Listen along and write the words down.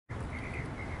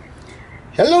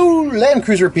Hello, Land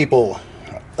Cruiser people,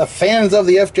 the fans of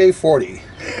the FJ40.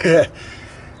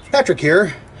 Patrick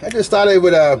here. I just thought I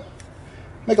would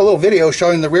make a little video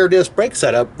showing the rear disc brake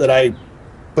setup that I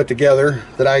put together,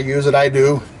 that I use, that I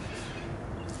do.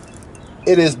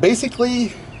 It is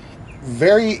basically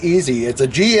very easy. It's a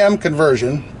GM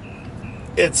conversion.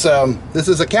 It's this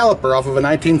is a caliper off of a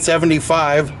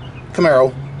 1975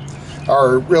 Camaro,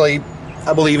 or really,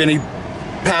 I believe any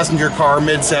passenger car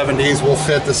mid-70s will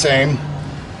fit the same.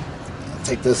 I'll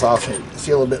take this off and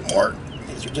see a little bit more.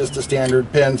 These are just the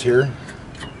standard pins here.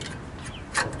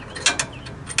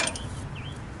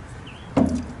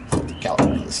 Put the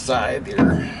caliper to the side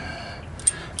here.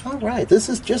 All right, this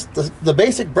is just the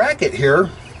basic bracket here.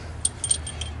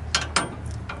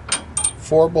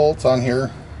 4 bolts on here.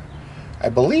 I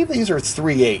believe these are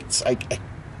 3/8. I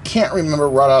can't remember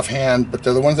right offhand, but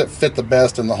they're the ones that fit the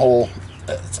best in the whole,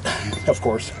 of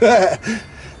course.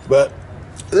 But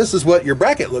this is what your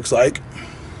bracket looks like.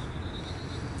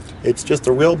 It's just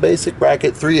a real basic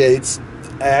bracket, 3/8.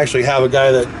 I actually have a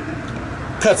guy that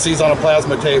cuts these on a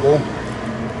plasma table.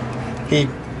 He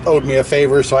owed me a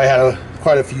favor, so I had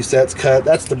quite a few sets cut.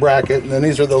 That's the bracket, and then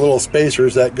these are the little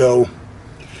spacers that go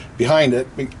behind it.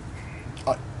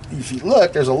 If you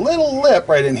look, there's a little lip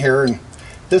right in here, and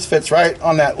this fits right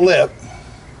on that lip.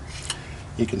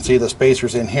 You can see the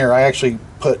spacers in here. I actually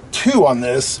put 2 on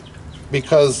this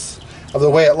because of the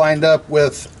way it lined up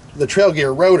with the trail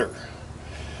gear rotor.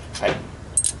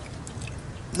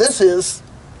 This is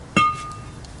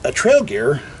a trail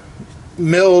gear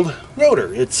milled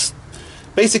rotor. It's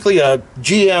basically a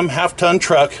GM half-ton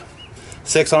truck,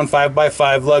 6 on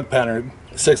 5x5 lug pattern.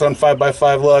 6 on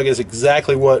 5x5 lug is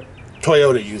exactly what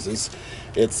Toyota uses.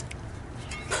 It's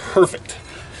perfect.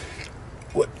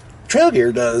 What trail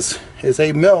gear does is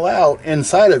they mill out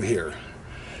inside of here,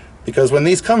 because when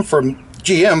these come from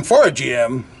GM for a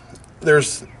GM,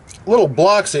 there's little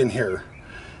blocks in here,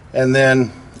 and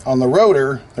then on the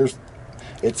rotor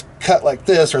it's cut like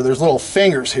this, or there's little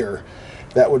fingers here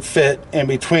that would fit in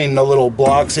between the little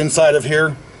blocks inside of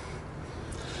here,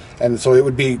 and so it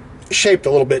would be shaped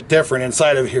a little bit different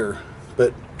inside of here.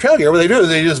 But trail gear, what they do is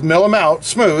they just mill them out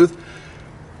smooth,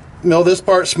 mill this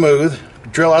part smooth,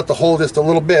 drill out the hole just a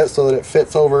little bit so that it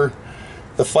fits over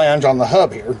the flange on the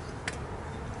hub here.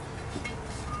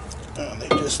 And they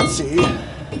just see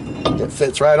it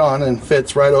fits right on and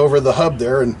fits right over the hub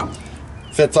there, and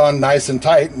fits on nice and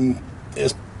tight, and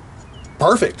is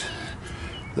perfect.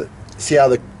 See how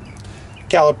the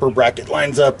caliper bracket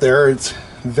lines up there? It's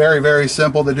very, very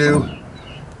simple to do.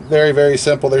 Very, very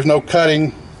simple. There's no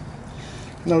cutting,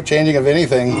 no changing of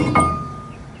anything.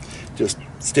 Just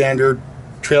standard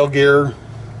trail gear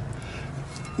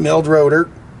milled rotor,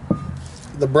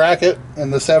 the bracket,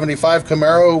 and the 75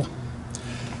 Camaro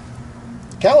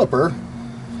caliper.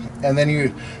 And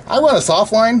then I run a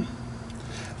soft line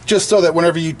just so that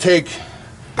whenever you take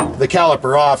the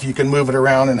caliper off, you can move it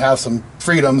around and have some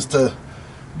freedoms to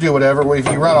do whatever. If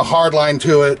you run a hard line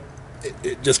to it,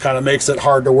 it just kind of makes it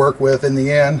hard to work with in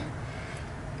the end.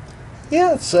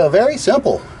 Yeah, it's very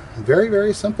simple. Very,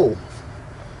 very simple.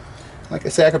 Like I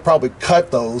say, I could probably cut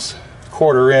those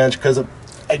 1/4 inch, because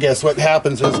I guess what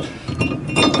happens is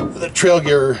the trail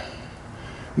gear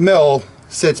mill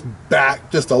sits back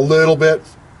just a little bit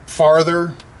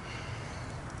farther.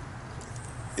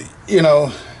 You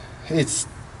know, it's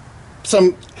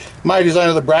my design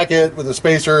of the bracket with the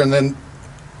spacer, and then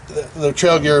the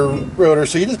trail gear rotor,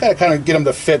 so you just gotta kind of get them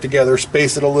to fit together,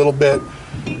 space it a little bit,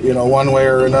 you know, one way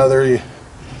or another. You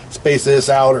space this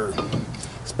out or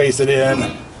space it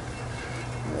in.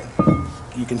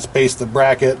 You can space the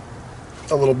bracket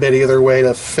a little bit either way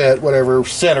to fit whatever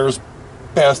centers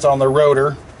best on the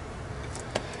rotor.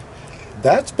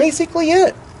 That's basically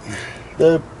it.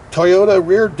 The Toyota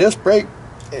rear disc brake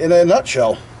in a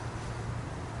nutshell.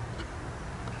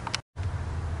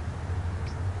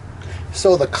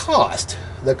 So the cost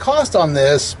on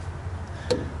this,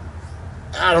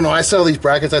 I don't know, I sell these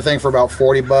brackets I think for about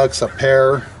 40 bucks a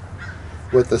pair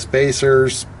with the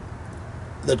spacers,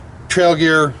 the trail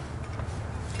gear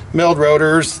milled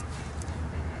rotors.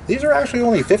 These are actually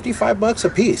only 55 bucks a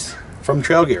piece from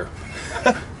Trail Gear.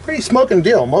 Pretty smoking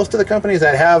deal. Most of the companies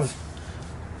that have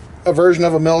a version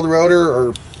of a milled rotor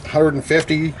are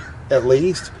 150 at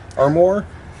least or more.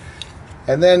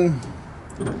 And then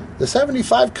the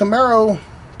 75 Camaro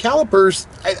calipers,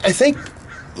 I think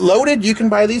loaded, you can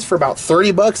buy these for about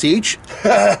 30 bucks each.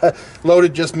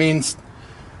 Loaded just means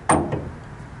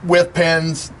with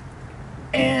pins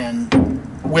and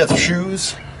with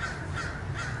shoes.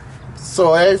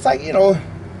 So it's like, you know,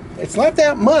 it's not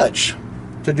that much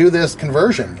to do this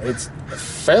conversion. It's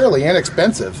fairly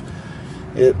inexpensive.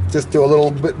 Just do a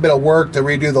little bit of work to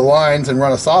redo the lines and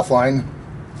run a soft line.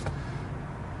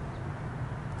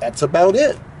 That's about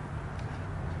it.